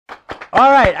All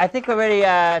right, I think we're ready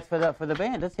for the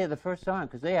band. Let's hear the first song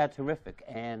because they are terrific.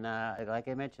 And like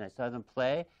I mentioned, I saw them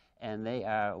play, and they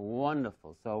are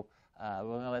wonderful. So we're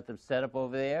going to let them set up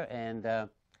over there. And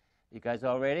you guys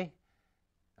all ready?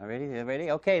 All ready? You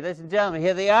ready? Okay, ladies and gentlemen,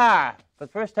 here they are for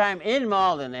the first time in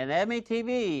Malden and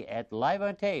MATV at Live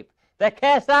on Tape. The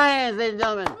Cast Irons, ladies and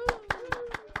gentlemen.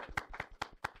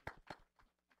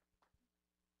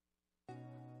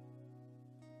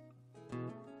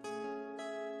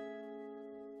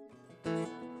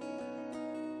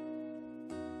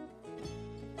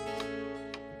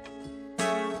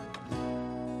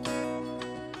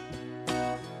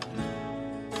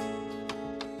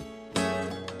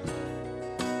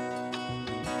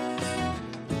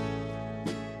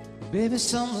 Baby,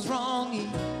 something's wrong here.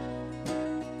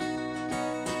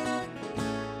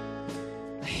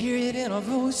 I hear it in our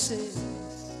voices.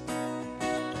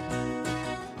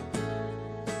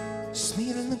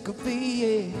 Smearing the coffee,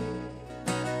 yeah.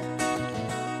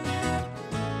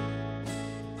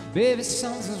 Baby,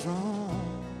 something's wrong.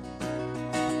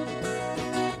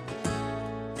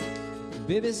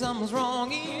 Baby, something's wrong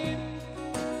here.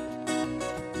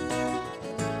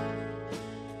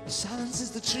 Silence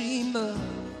is the dreamer.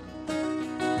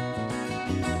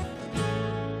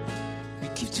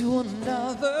 To one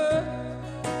another,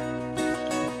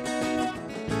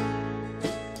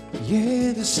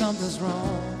 yeah, there's something's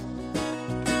wrong.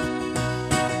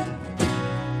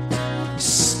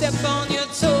 Step on your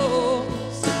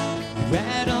toes,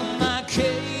 right on my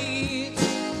cage.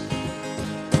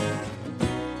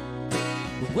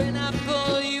 When I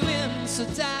pull you in so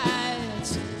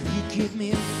tight, you give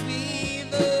me a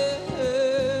fever,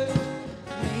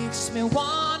 makes me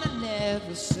wanna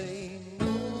never say.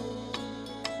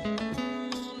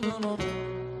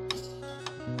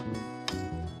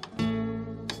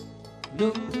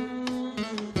 No.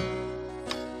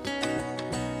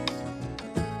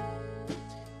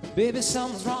 Baby,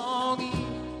 something's wrong here.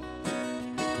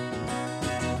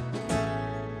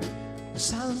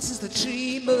 Silence is the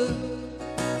dreamer.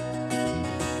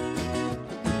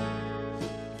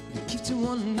 You keep to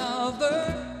one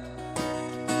another.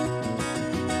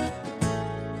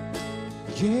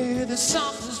 Yeah, there's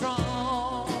something's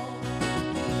wrong.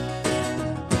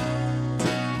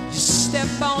 You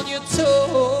step on your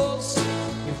toes.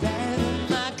 You're right in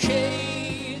my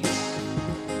cage.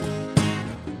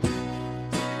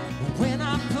 When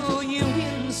I pull you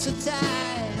in so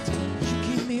tight, you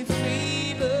give me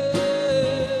fever.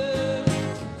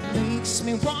 Makes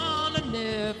me wanna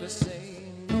never say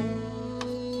no.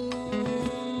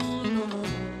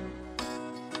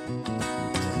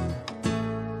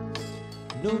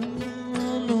 No, no,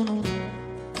 no, no.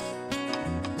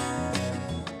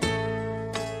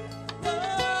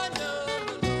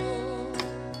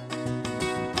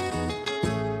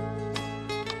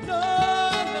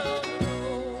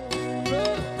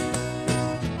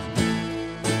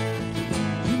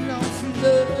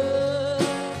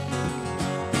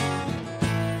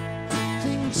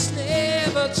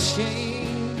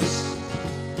 Change.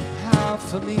 How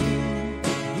for me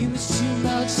it was too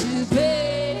much to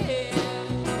bear.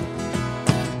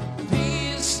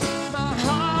 Please, my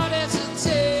heart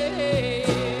hesitates.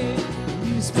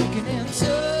 You was breaking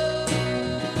into.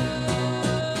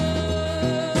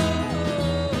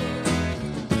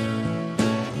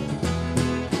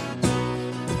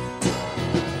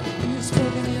 You was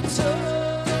breaking into.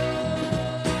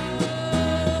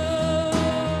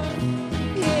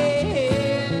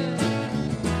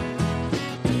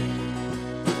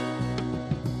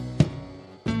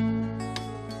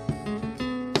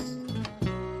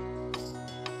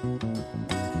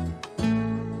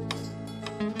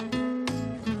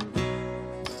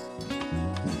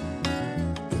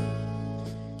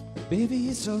 Baby,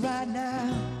 it's alright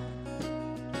now.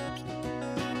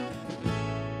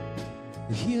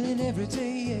 We're healing every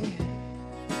day.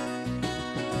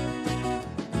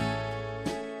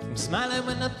 I'm smiling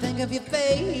when I think of your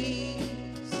face.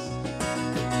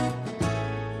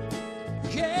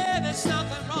 Yeah, there's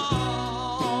nothing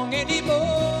wrong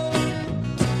anymore.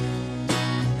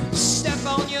 Step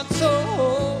on your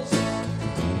toes,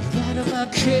 you're out of my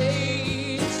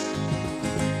cage.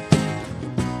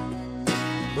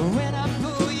 When I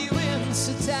pull you in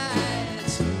so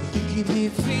tight, you give me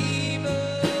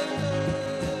fever.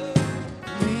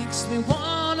 Makes me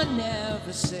wanna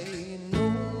never say no.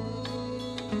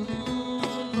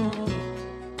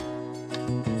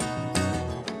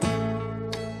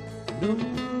 No, no, no. No,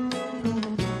 no,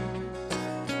 no.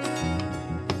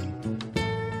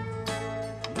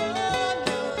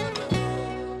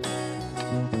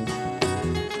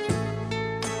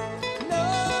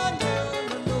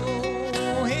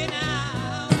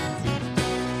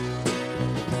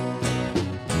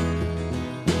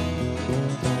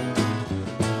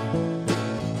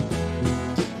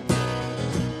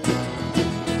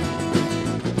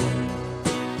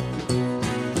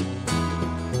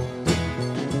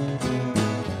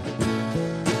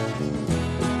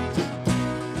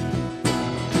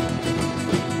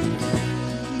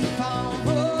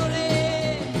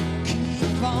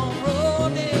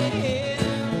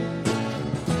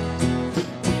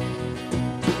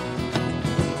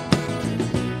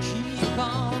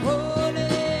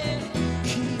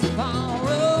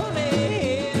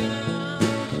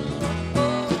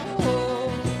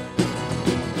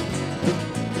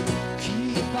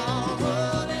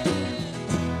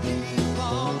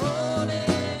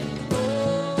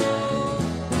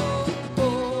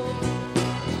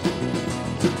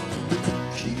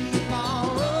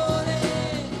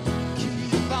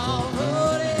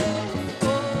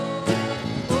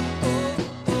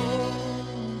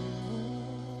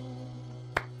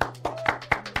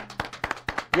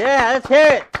 Yeah, let's hear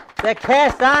it. The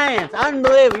cast irons,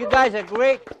 unbelievable. You guys are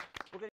great.